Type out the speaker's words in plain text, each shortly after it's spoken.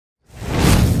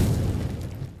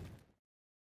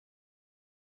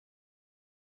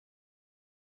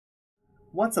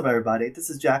What's up everybody, this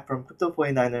is Jack from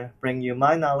Crypto49er bringing you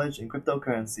my knowledge in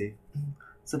cryptocurrency.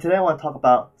 So today I want to talk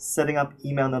about setting up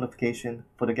email notification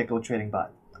for the Gekko trading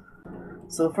bot.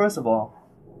 So first of all,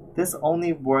 this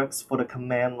only works for the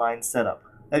command line setup.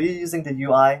 If you're using the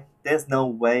UI, there's no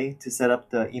way to set up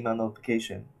the email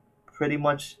notification. Pretty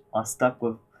much are stuck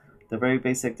with the very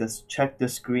basic, just check the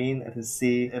screen to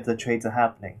see if the trades are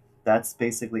happening. That's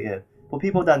basically it. For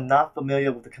people that are not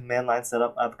familiar with the command line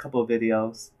setup, I have a couple of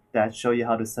videos that show you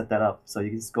how to set that up. So you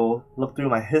can just go look through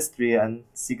my history and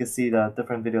you can see the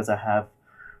different videos I have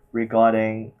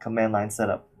regarding command line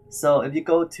setup. So if you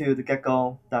go to the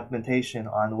Gekko documentation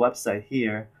on the website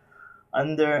here,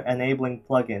 under enabling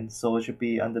plugins, so it should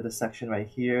be under the section right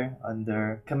here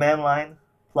under command line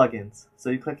plugins. So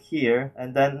you click here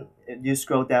and then you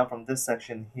scroll down from this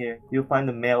section here, you'll find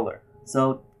the mailer.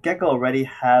 So Gekko already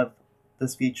have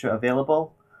this feature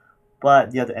available,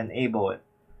 but you have to enable it.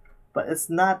 But it's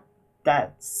not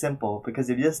that simple, because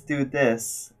if you just do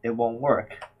this, it won't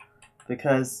work.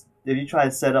 Because if you try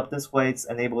to set up this way, it's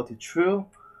enable to true,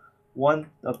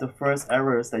 one of the first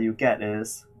errors that you get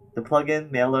is the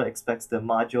plugin mailer expects the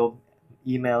module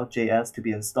email.js to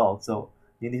be installed, so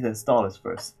you need to install this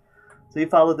first. So you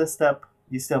follow this step,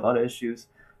 you still have other issues.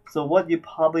 So what you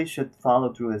probably should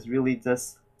follow through is really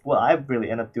just, what I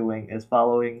really end up doing is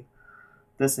following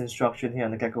this instruction here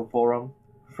on the Gekko forum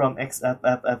from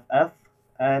XFFFF,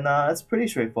 and it's pretty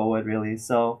straightforward really.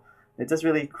 So it just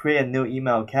really create a new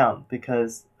email account,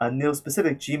 because a new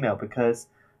specific Gmail, because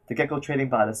the Gekko trading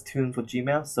bot is tuned for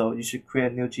Gmail, so you should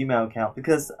create a new Gmail account,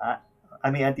 because I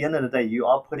mean at the end of the day you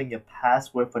are putting your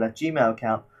password for that Gmail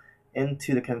account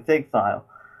into the config file.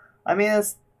 I mean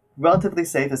it's relatively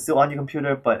safe, it's still on your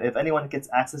computer, but if anyone gets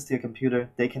access to your computer,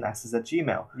 they can access that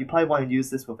Gmail. You probably want to use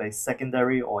this with a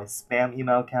secondary or a spam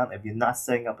email account if you're not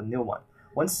setting up a new one.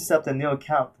 Once you set up the new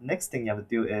account, the next thing you have to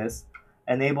do is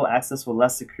enable access for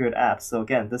less secured apps. So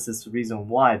again, this is the reason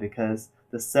why, because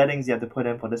the settings you have to put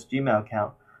in for this Gmail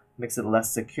account makes it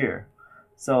less secure.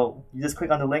 So you just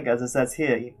click on the link as it says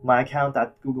here,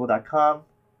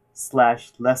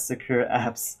 myaccount.google.com/less secure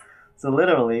apps. So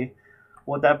literally,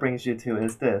 what that brings you to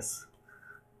is this.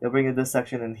 It'll bring you this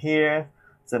section in here,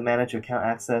 to manage your account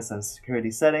access and security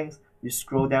settings. You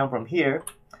scroll down from here,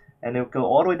 and it'll go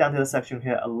all the way down to the section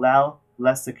here, allow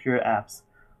less secure apps.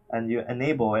 And you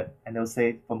enable it, and it'll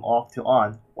say from off to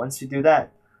on. Once you do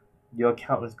that, your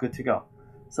account is good to go.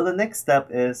 So the next step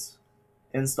is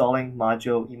installing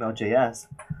module email.js.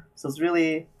 So it's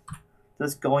really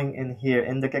just going in here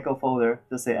in the Gekko folder,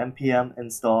 just say npm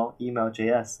install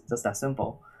email.js. Just that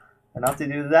simple. And after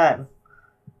you do that,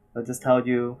 it'll just tell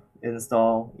you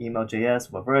install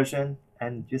email.js, what version,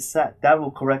 and you set that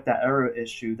will correct that error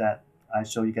issue that I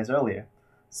showed you guys earlier.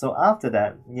 So after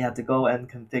that, you have to go and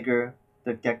configure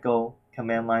the Gekko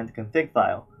command line config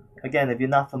file. Again, if you're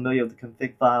not familiar with the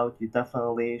config file, you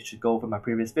definitely should go over my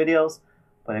previous videos.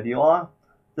 But if you are,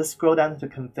 just scroll down to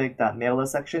the config.mailer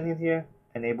section in here,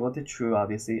 enable it to true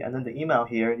obviously, and then the email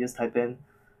here, just type in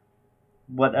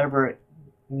whatever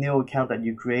new account that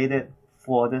you created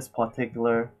for this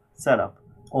particular setup,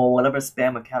 or whatever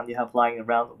spam account you have lying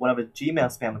around, whatever Gmail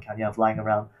spam account you have lying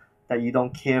around that you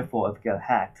don't care for if it gets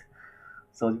hacked.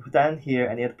 So you put that in here,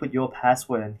 and you have to put your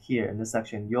password in here in this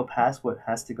section. Your password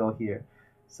has to go here.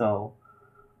 So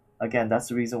again, that's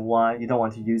the reason why you don't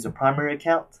want to use your primary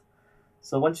account.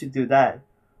 So once you do that,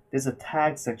 there's a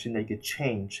tag section that you could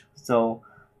change. So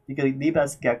you can leave it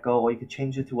as Gekko, or you can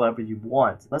change it to whatever you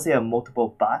want. Let's say you have multiple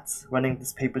bots running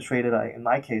this paper trader. In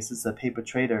my case, it's a paper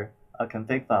trader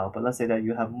config file. But let's say that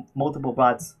you have multiple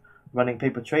bots running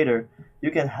paper trader, you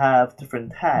can have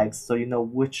different tags so you know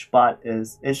which bot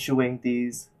is issuing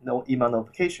these email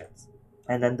notifications.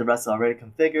 And then the rest are already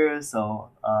configured, so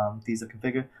these are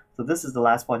configured. So this is the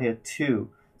last part here too.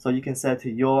 So you can set to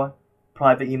your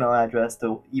private email address,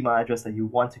 the email address that you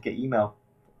want to get email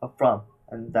from.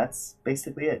 And that's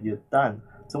basically it, you're done.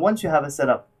 So once you have it set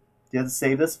up, you have to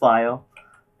save this file,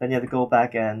 then you have to go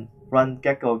back and run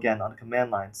Gekko again on the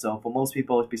command line. So for most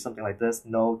people, it'd be something like this,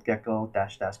 node gekko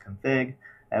 --config,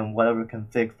 and whatever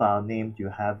config file name you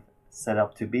have set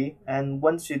up to be. And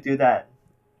once you do that,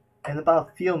 in about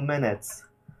a few minutes,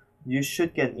 you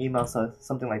should get an email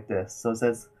something like this. So it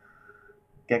says,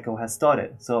 Gekko has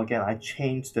started. So again, I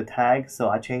changed the tag. So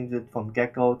I changed it from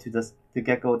Gekko to just to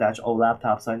Gekko-O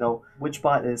laptop, so I know which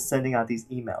bot is sending out these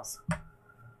emails.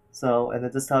 So, and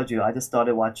it just tells you, I just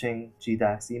started watching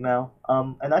GDAX email.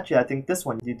 And actually, I think this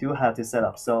one you do have to set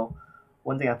up. So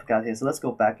one thing I forgot here. So let's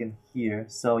go back in here.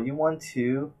 So you want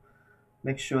to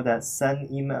make sure that send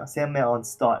mail on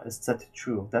start is set to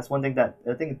true. That's one thing that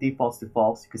I think defaults to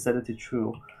false. You can set it to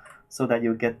true so that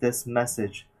you'll get this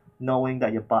message. knowing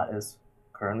that your bot is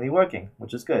currently working,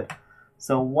 which is good.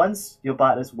 So once your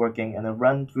bot is working and then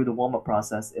run through the warm-up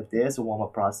process, if there is a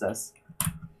warm-up process,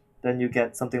 then you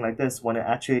get something like this when it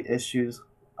actually issues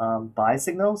buy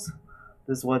signals.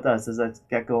 This is what it does. This is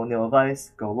Gekko nil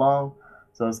advice, go long.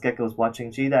 So as Gekko is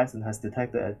watching GDAX and has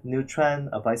detected a new trend,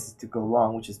 advice is to go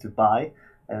long, which is to buy,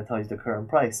 and it tells you the current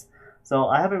price. So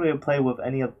I haven't really played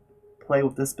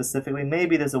with this specifically.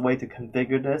 Maybe there's a way to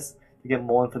configure this to get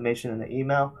more information in the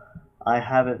email. I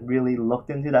haven't really looked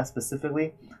into that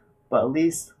specifically, but at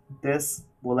least this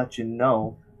will let you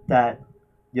know that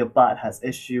your bot has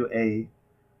issued a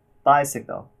buy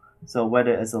signal. So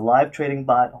whether it's a live trading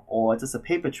bot or just a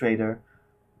paper trader,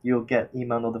 you'll get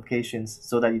email notifications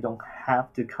so that you don't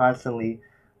have to constantly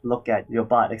look at your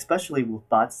bot, especially with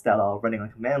bots that are running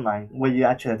on command line where you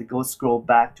actually have to go scroll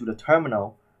back to the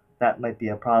terminal. That might be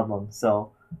a problem.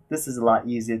 So this is a lot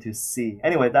easier to see.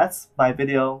 Anyway, that's my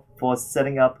video for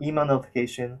setting up email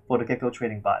notification for the Gekko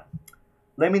trading bot.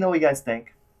 Let me know what you guys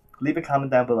think. Leave a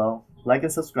comment down below. Like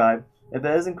and subscribe. If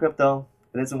it isn't crypto,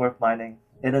 it isn't worth mining.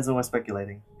 It isn't worth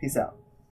speculating. Peace out.